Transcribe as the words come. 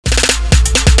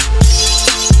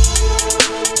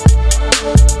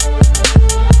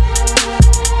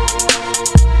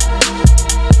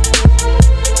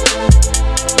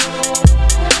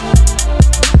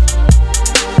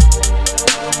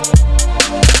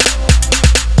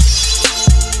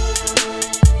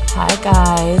Hi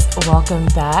guys, welcome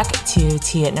back to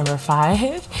Tea at Number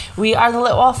 5. We are the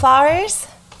Lit Wallflowers.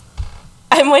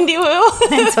 I'm Wendy Wu.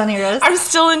 I'm Tony Rose. I'm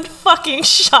still in fucking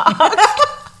shock.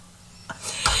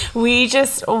 We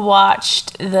just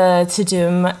watched the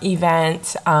Tudum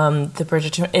event, the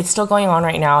Bridgerton. It's still going on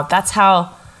right now. That's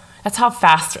how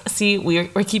fast. See, we're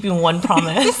keeping one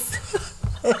promise.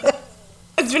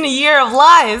 It's been a year of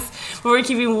lies, but we're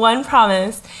keeping one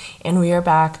promise, and we are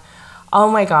back. Oh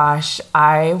my gosh,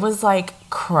 I was like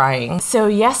crying. So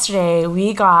yesterday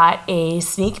we got a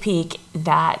sneak peek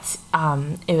that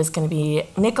it was going to be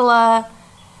Nicola.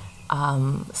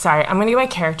 Sorry, I'm going to get my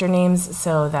character names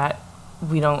so that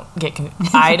we don't get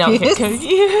I don't get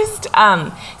confused.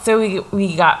 So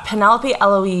we got Penelope,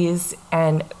 Eloise,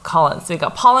 and Colin. So we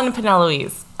got Paul and Penelope.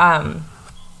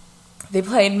 They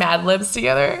played Mad Libs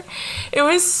together. It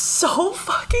was so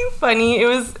fucking funny. It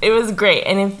was great.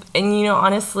 And you know,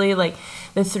 honestly, like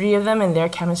the three of them and their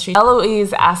chemistry.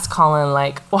 Eloise asked Colin,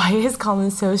 like, why is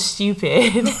Colin so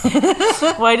stupid?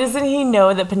 Why doesn't he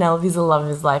know that Penelope's the love of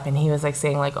his life? And he was like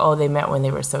saying like, oh, they met when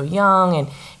they were so young. And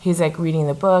he's like reading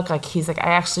the book. Like he's like,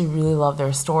 I actually really love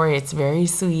their story. It's very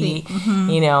sweet,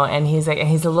 you know. And he's like, and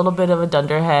he's a little bit of a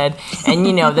dunderhead. And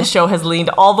you know, the show has leaned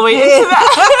all the way into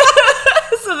that.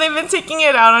 So they've been taking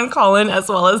it out on Colin as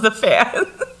well as the fans.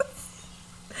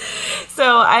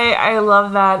 So I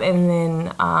love that. And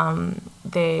then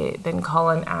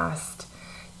Colin asked,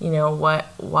 you know, what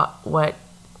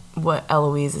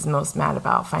Eloise is most mad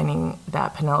about, finding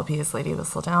that Penelope is Lady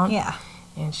Whistledown. Yeah.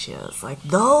 And she was like,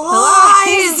 the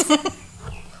lies!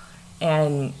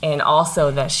 And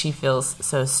also that she feels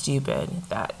so stupid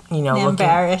that, you know,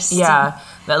 embarrassed. Yeah,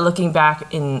 that looking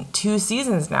back in 2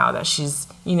 seasons now that she's,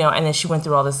 you know, and then she went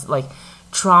through all this, like,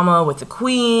 trauma with the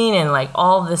queen and, like,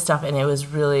 all this stuff, and it was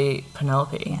really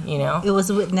Penelope, you know? It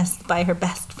was witnessed by her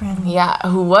best friend. Yeah,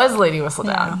 who was Lady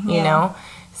Whistledown, you know?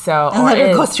 So, and let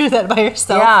her go through that by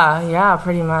herself. Yeah,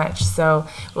 pretty much. So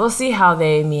we'll see how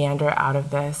they meander out of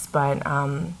this, but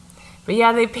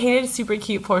yeah, they painted super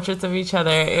cute portraits of each other.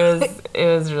 It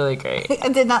was really great.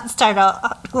 It did not start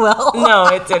out well. No,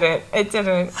 it didn't. And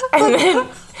then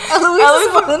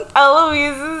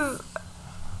Eloise's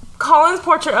Colin's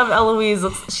portrait of Eloise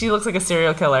looks like a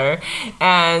serial killer,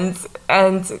 and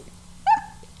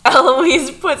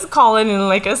Eloise puts Colin in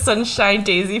like a sunshine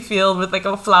daisy field with like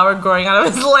a flower growing out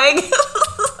of his leg.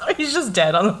 He's just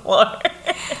dead on the floor.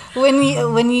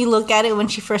 When you look at it, when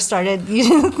she first started, you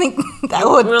didn't think that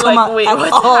would We're come like, out wait, at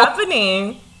what's all.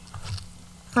 happening?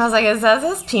 I was like, is that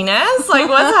his penis? Like,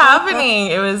 what's happening?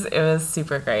 It was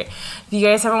super great. If you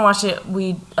guys haven't watched it,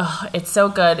 it's so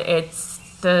good. It's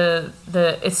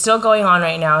it's still going on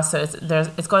right now, so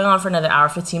it's going on for another hour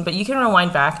 15. But you can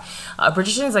rewind back.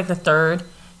 Bridgerton is like the 3rd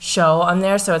show on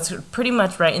there, so it's pretty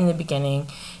much right in the beginning.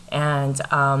 And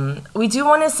we do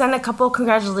want to send a couple of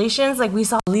congratulations. Like we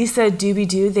saw Lisa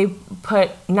Doobie-Doo, they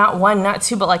put not 1, not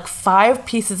 2, but like 5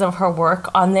 pieces of her work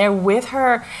on there with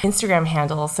her Instagram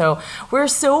handle. So we're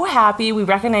so happy. We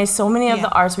recognize so many of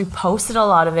the arts. We posted a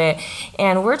lot of it.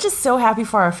 And we're just so happy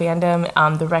for our fandom.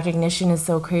 The recognition is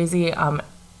so crazy.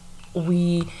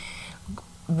 We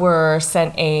were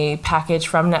sent a package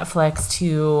from Netflix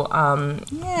to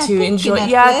enjoy.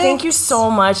 Yeah, thank you so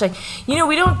much. Like, you know,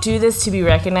 we don't do this to be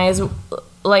recognized.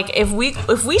 Like, if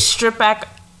we strip back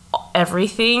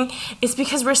everything, it's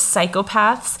because we're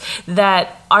psychopaths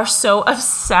that are so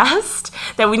obsessed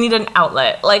that we need an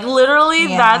outlet. Like, literally,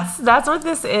 that's what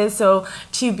this is. So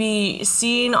to be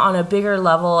seen on a bigger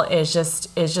level is just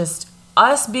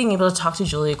us being able to talk to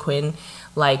Julia Quinn,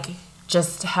 like,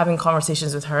 just having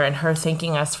conversations with her and her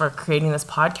thanking us for creating this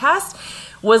podcast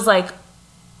was like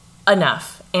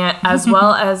enough. And as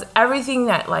well as everything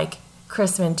that like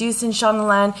Chris Van Dusen,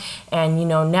 Shondaland, and you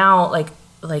know, now like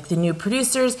the new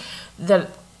producers,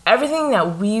 that everything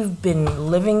that we've been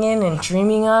living in and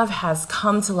dreaming of has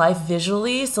come to life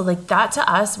visually. So like that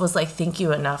to us was like thank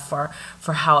you enough for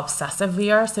how obsessive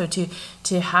we are. So to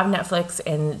have Netflix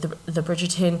and the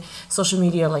Bridgerton social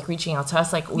media like reaching out to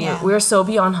us, like we're so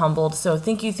beyond humbled. So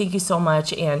thank you so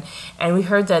much. And we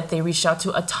heard that they reached out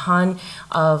to a ton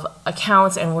of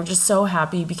accounts, and we're just so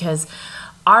happy because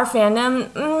our fandom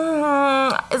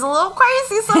is a little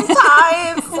crazy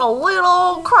sometimes. It's a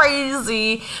little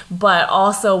crazy, but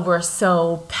also we're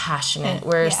so passionate.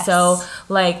 We're so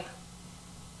like,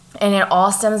 and it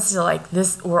all stems to like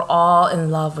this. We're all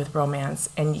in love with romance,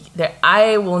 and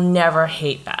I will never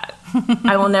hate that.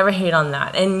 I will never hate on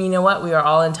that. And you know what? We are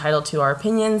all entitled to our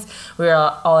opinions. We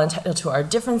are all entitled to our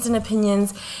difference in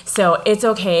opinions. So it's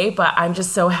okay. But I'm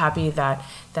just so happy that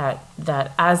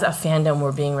that as a fandom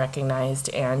we're being recognized.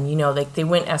 And you know, like they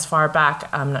went as far back,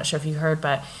 I'm not sure if you heard,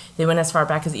 but they went as far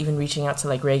back as even reaching out to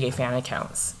like reggae fan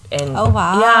accounts. And oh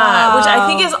wow, yeah, which I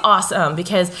think is awesome,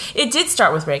 because it did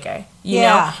start with reggae, you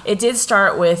know, it did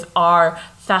start with our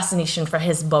fascination for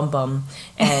his bum bum,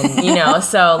 and you know,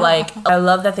 so like I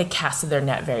love that they casted their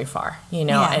net very far, you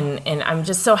know, and I'm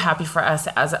just so happy for us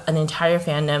as an entire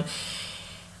fandom.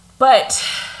 But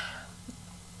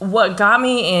what got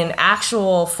me in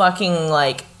actual fucking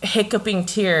like hiccuping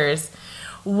tears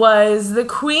was the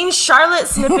Queen Charlotte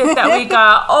snippet that we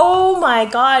got. Oh my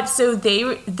god. So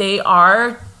they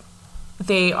are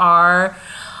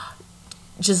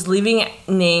just leaving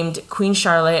named Queen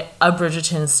Charlotte, a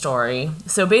Bridgerton story.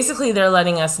 So basically they're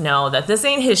letting us know that this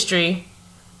ain't history,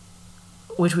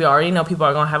 which we already know people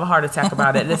are going to have a heart attack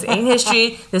about it. This ain't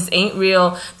history. This ain't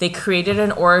real. They created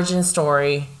an origin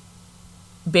story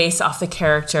based off the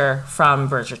character from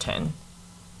Bridgerton.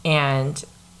 And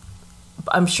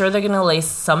I'm sure they're going to lay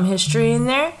some history in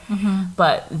there,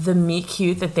 but the meet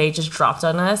cute that they just dropped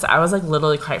on us, I was like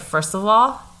literally crying. First of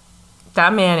all,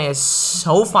 that man is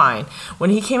so fine. When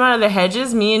he came out of the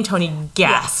hedges, me and Tony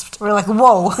gasped. We're like,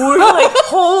 whoa. We were like,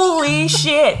 holy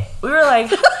shit. We were like,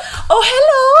 oh,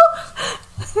 hello.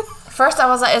 First, I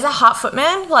was like, "Is that Hot Foot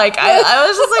Man?" Like, I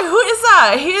was just like, "Who is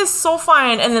that?" He is so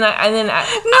fine. And then I'm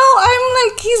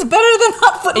like, he's better than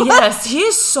Hot Foot Man. Yes, he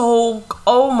is so.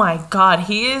 Oh my god,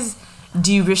 he is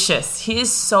delicious. He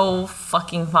is so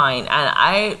fucking fine. And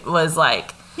I was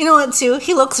like, you know what? Too,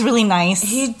 he looks really nice.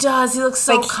 He does. He looks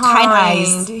so like, kind.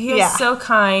 Eyes. He is so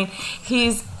kind.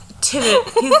 He's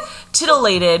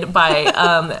titillated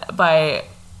by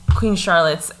Queen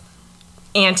Charlotte's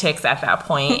antics at that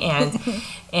point,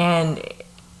 and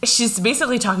she's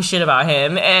basically talking shit about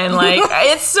him, and like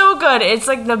it's so good. It's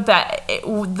like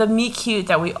the meet cute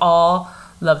that we all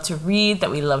love to read,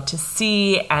 that we love to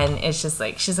see, and it's just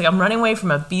like she's like, I'm running away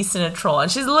from a beast and a troll, and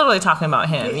she's literally talking about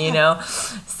him, you know.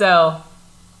 So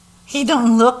he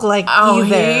don't look like either.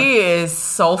 He is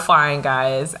so fine,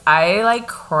 guys. I like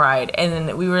cried, and then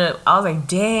I was like,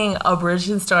 dang, a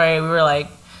Bridgerton story. We were like,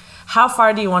 how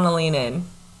far do you want to lean in?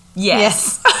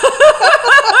 Yes.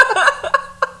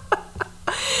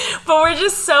 But we're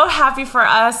just so happy for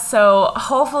us. So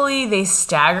hopefully they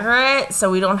stagger it so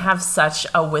we don't have such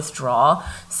a withdrawal.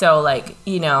 So like,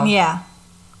 you know,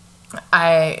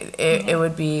 it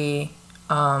would be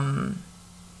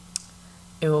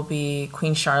it will be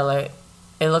Queen Charlotte.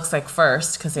 It looks like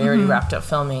first because they already wrapped up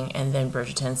filming, and then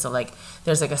Bridgerton. So like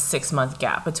there's like a 6-month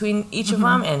gap between each of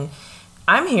them, and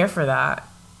I'm here for that.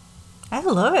 I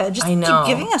love it. Just keep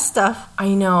giving us stuff.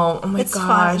 I know. Oh my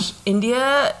gosh. Fun.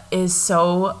 India is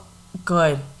so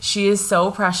good. She is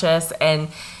so precious. And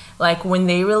like when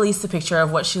they released the picture of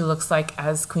what she looks like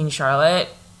as Queen Charlotte,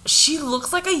 she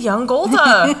looks like a young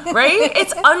Golda, right?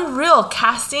 It's unreal.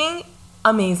 Casting,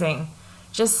 amazing.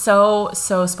 Just so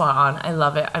spot on. I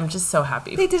love it. I'm just so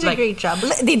happy. They did a great job.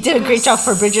 They did a great job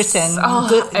for Bridgerton.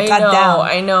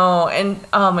 I know. And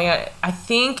oh my god, I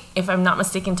think if I'm not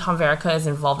mistaken, Tom Verica is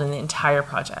involved in the entire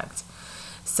project.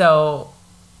 So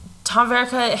Tom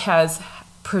Verica has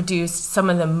produced some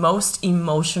of the most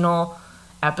emotional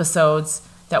episodes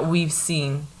that we've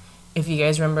seen. If you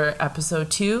guys remember episode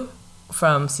 2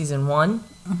 from season 1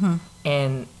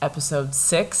 and episode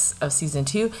 6 of season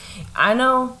 2, I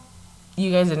know you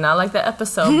guys did not like that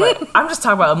episode, but I'm just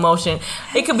talking about emotion.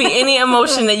 It could be any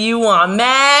emotion that you want.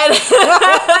 Mad,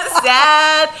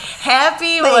 sad,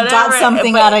 happy, whatever. It got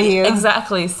something out of you.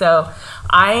 Exactly. So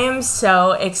I am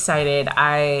so excited.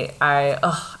 I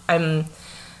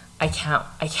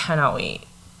cannot wait.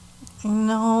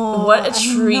 No. What a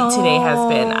treat today has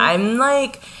been. I'm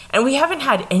like, and we haven't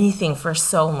had anything for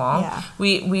so long. Yeah.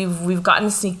 We've gotten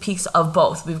sneak peeks of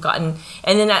both. We've gotten,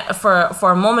 and then for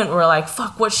a moment we're like,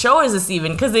 fuck, what show is this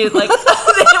even? Because they like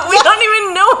we don't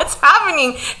even know what's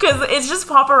happening because it's just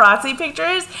paparazzi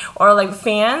pictures or like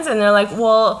fans, and they're like,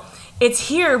 well, it's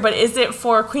here, but is it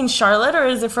for Queen Charlotte or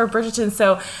is it for Bridgerton?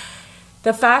 So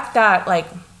the fact that like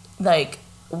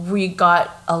we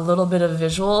got a little bit of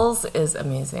visuals is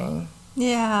amazing.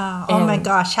 Yeah. Oh my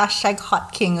gosh.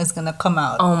 #Hot King is going to come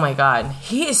out. Oh my god.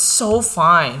 He is so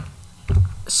fine.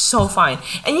 So fine.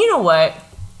 And you know what?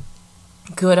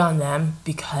 Good on them,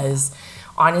 because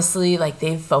honestly, like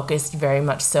they focused very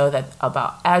much so that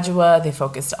about Adjoa. They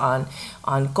focused on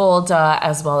Golda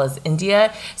as well as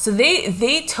India. So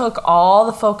they took all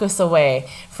the focus away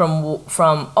from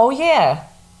oh yeah,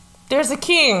 there's a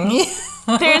king.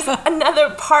 There's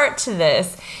another part to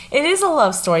this. It is a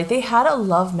love story. They had a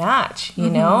love match, you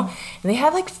know? And they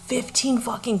had like 15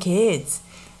 fucking kids.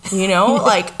 You know?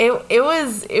 Like it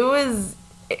was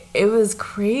it was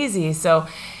crazy. So,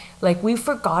 like, we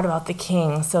forgot about the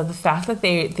king. So the fact that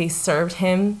they served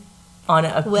him on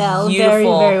a beautiful, very,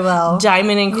 very well.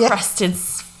 diamond encrusted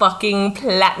fucking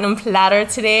platinum platter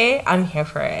today, I'm here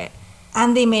for it.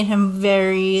 And they made him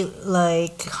very,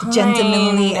 like,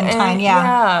 gentlemanly and kind.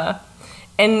 Yeah.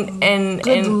 And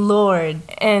Good Lord.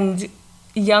 And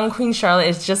young Queen Charlotte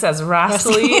is just as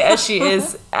rascally as she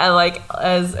is,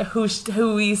 as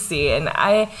who we see. And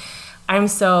I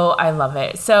love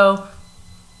it. So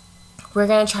we're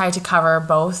going to try to cover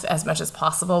both as much as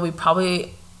possible. We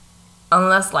probably,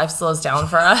 unless life slows down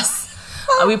for us,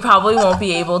 we probably won't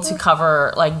be able to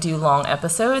cover, like, do long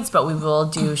episodes, but we will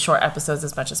do short episodes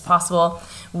as much as possible.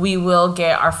 We will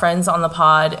get our friends on the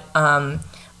pod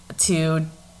to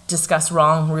discuss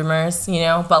wrong rumors,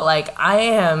 but, like, I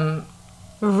am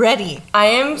ready. I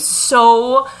am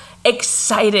so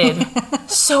excited.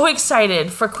 So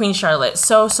excited for Queen Charlotte.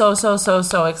 So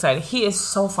excited. He is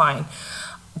so fine.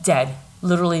 Dead.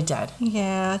 Literally dead.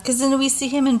 Yeah, because then we see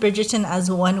him in Bridgerton as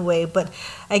one way, but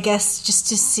I guess just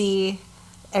to see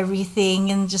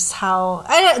everything and just how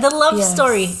the love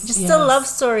story, the love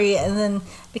story, and then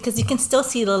because you can still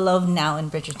see the love now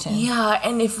in Bridgerton. Yeah,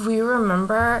 and if we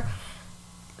remember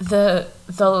the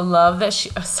love that she,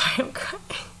 sorry, I'm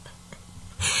crying.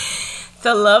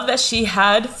 The love that she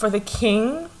had for the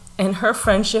king and her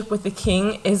friendship with the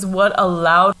king is what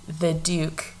allowed the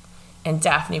Duke and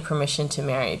Daphne permission to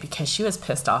marry, because she was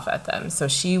pissed off at them. So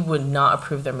she would not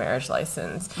approve their marriage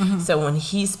license. Mm-hmm. So when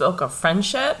he spoke of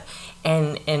friendship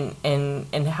and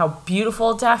how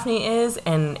beautiful Daphne is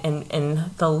and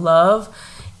the love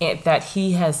that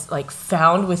he has, like,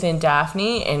 found within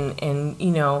Daphne, and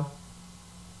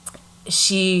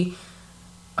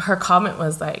her comment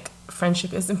was like,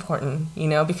 friendship is important,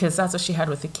 because that's what she had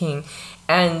with the king.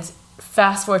 And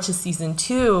fast forward to season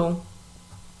 2,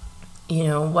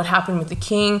 what happened with the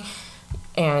king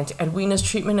and Edwina's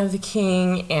treatment of the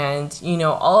king, and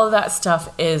all of that stuff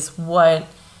is what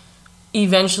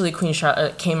eventually Queen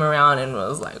Charlotte came around and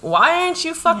was like, why aren't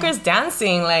you fuckers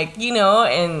dancing, like,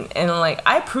 and like,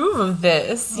 I approve of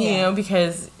this,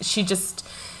 because she just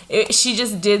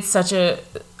did such a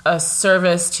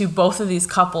service to both of these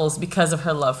couples because of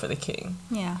her love for the king.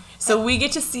 Yeah. So we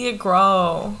get to see it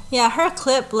grow. Yeah, her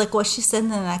clip, like what she said in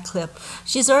that clip,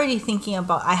 she's already thinking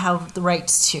about, I have the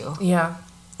rights to. Yeah.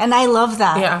 And I love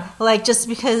that. Yeah. Like, just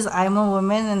because I'm a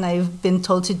woman and I've been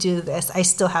told to do this, I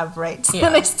still have rights. Yeah.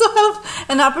 And I still have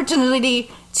an opportunity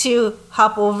to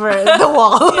hop over the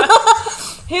wall. Yeah.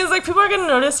 He was like, people are going to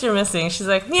notice you're missing. She's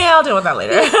like, yeah, I'll deal with that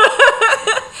later.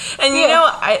 And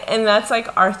and that's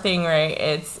like our thing, right?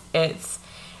 It's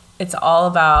all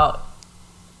about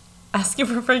asking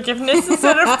for forgiveness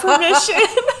instead of permission.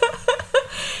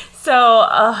 So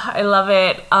I love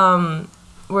it.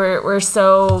 We're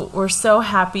so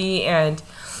happy, and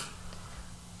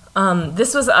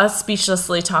this was us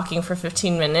speechlessly talking for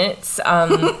 15 minutes.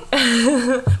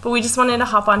 But we just wanted to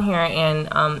hop on here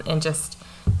and just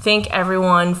thank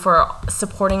everyone for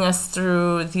supporting us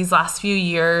through these last few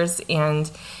years,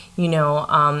 and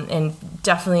and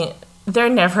definitely, they're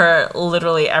never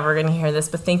literally ever going to hear this,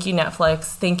 but thank you,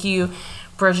 Netflix, thank you,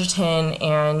 Bridgerton,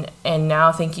 and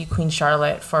now thank you, Queen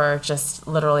Charlotte, for just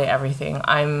literally everything.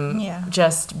 I'm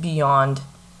just beyond.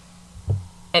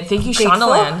 And thank you,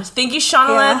 Shondaland. Thank you,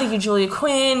 Shondaland. Thank you, Julia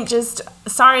Quinn. Just,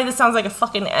 sorry, this sounds like a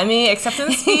fucking Emmy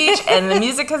acceptance speech, and the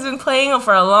music has been playing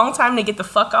for a long time to get the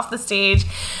fuck off the stage,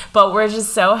 but we're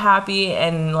just so happy,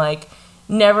 and, like,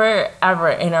 never ever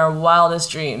in our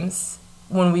wildest dreams,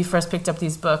 when we first picked up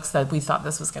these books, that we thought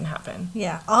this was going to happen.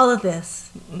 Yeah, all of this.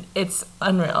 It's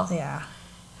unreal. Yeah.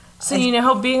 So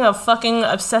being a fucking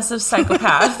obsessive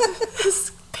psychopath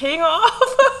is paying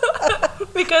off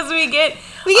because we get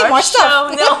more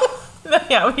stuff. We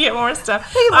get more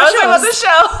stuff. We get more I was shows. talking about the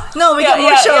show. No, we get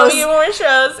more shows. Yeah, we get more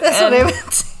shows. That's what I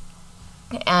meant.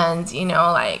 And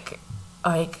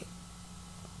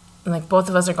like both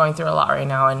of us are going through a lot right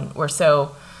now, and we're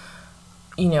so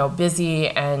busy,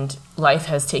 and life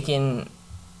has taken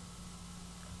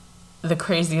the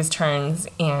craziest turns,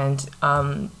 and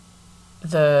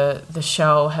the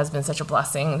show has been such a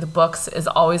blessing. The books is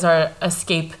always our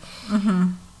escape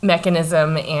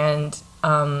mechanism, and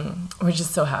we're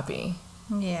just so happy.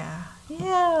 Yeah.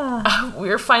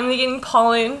 We're finally getting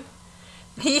pollen.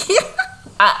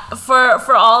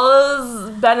 For all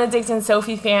those Benedict and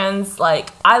Sophie fans,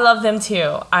 like, I love them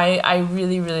too. I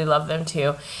really, really love them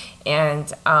too.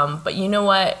 And but you know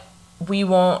what? We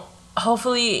won't.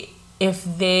 Hopefully, if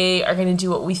they are going to do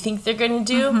what we think they're going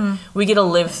to do, we get to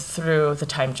live through the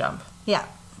time jump. Yeah.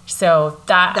 So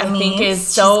that I think is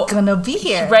so gonna be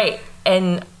here, right,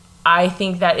 and I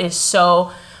think that is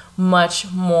so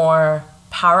much more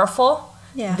powerful.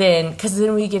 Yeah. Because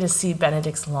then we get to see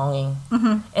Benedict's longing.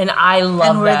 And I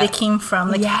love and where that. they came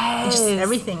from. Like, Yes. just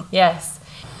everything. Yes.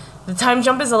 The time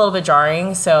jump is a little bit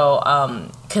jarring, so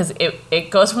because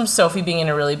it goes from Sophie being in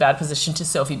a really bad position to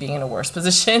Sophie being in a worse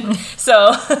position.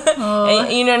 So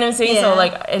and, you know what I'm saying? Yeah. So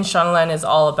like, and Shondaland is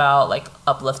all about like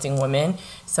uplifting women.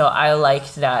 So I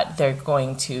like that they're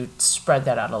going to spread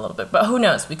that out a little bit. But who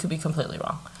knows? We could be completely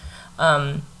wrong.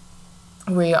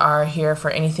 We are here for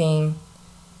anything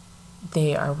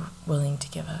they are willing to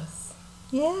give us.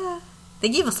 Yeah. They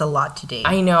gave us a lot today.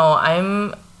 I know.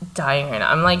 I'm dying right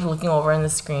now. I'm like looking over in the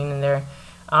screen and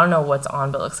I don't know what's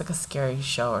on, but it looks like a scary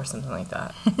show or something like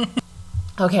that.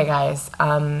 Okay, guys.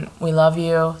 We love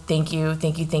you. Thank you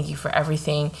for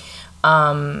everything.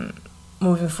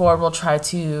 Moving forward, we'll try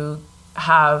to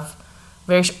have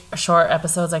very short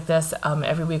episodes like this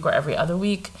every week or every other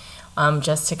week,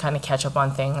 just to kind of catch up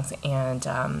on things and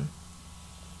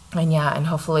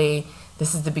hopefully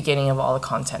this is the beginning of all the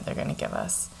content they're going to give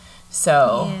us.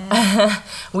 So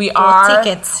we're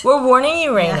warning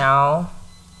you right now.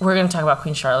 We're going to talk about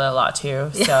Queen Charlotte a lot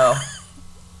too. So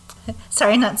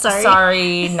sorry, not sorry.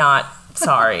 Sorry, not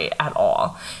sorry at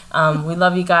all. We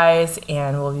love you guys,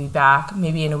 and we'll be back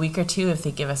maybe in a week or two if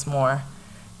they give us more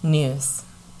news.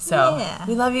 So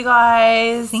we love you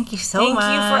guys. Thank you so much.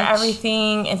 Thank you for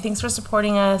everything, and thanks for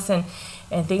supporting us, and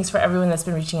thanks for everyone that's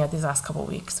been reaching out these last couple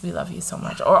weeks. We love you so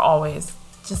much, or always,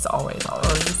 just always.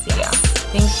 Yeah.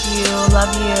 Thank you.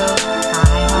 Love you.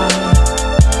 Bye.